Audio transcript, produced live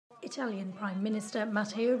Italian Prime Minister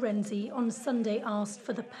Matteo Renzi on Sunday asked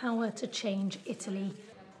for the power to change Italy.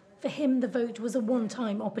 For him, the vote was a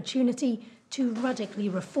one-time opportunity to radically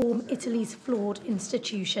reform Italy's flawed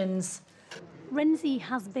institutions. Renzi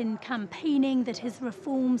has been campaigning that his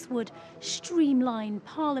reforms would streamline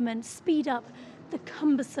Parliament, speed up the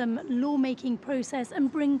cumbersome lawmaking process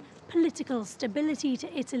and bring political stability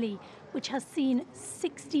to Italy, which has seen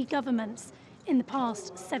 60 governments in the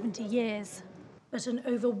past 70 years. But an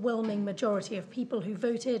overwhelming majority of people who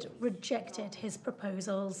voted rejected his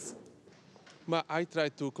proposals. I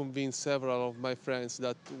tried to convince several of my friends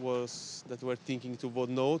that were thinking to vote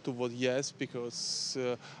no, to vote yes, because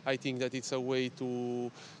I think that it's a way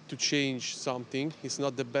to change something. It's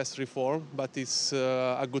not the best reform, but it's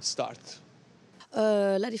a good start.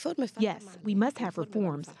 Yes, we must have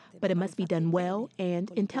reforms, but it must be done well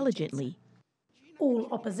and intelligently. All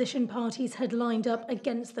opposition parties had lined up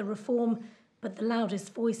against the reform, but the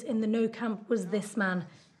loudest voice in the no camp was this man,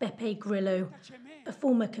 Beppe Grillo. A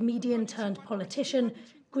former comedian turned politician,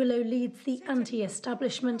 Grillo leads the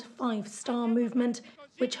anti-establishment 5 Star movement,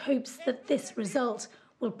 which hopes that this result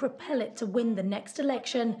will propel it to win the next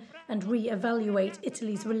election and re-evaluate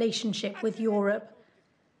Italy's relationship with Europe.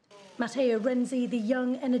 Matteo Renzi, the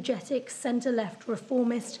young, energetic, centre-left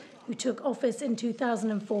reformist who took office in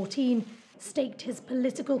 2014, staked his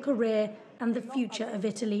political career and the future of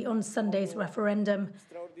Italy on Sunday's referendum.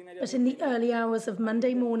 But in the early hours of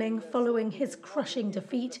Monday morning, following his crushing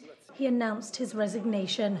defeat, he announced his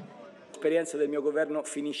resignation.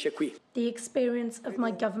 The experience of my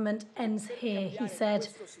government ends here, he said.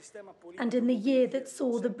 And in the year that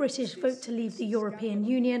saw the British vote to leave the European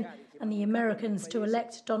Union and the Americans to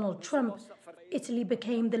elect Donald Trump, Italy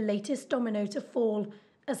became the latest domino to fall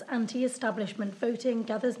as anti-establishment voting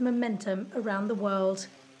gathers momentum around the world.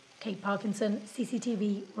 Kate Parkison,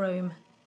 CCTV, Rome.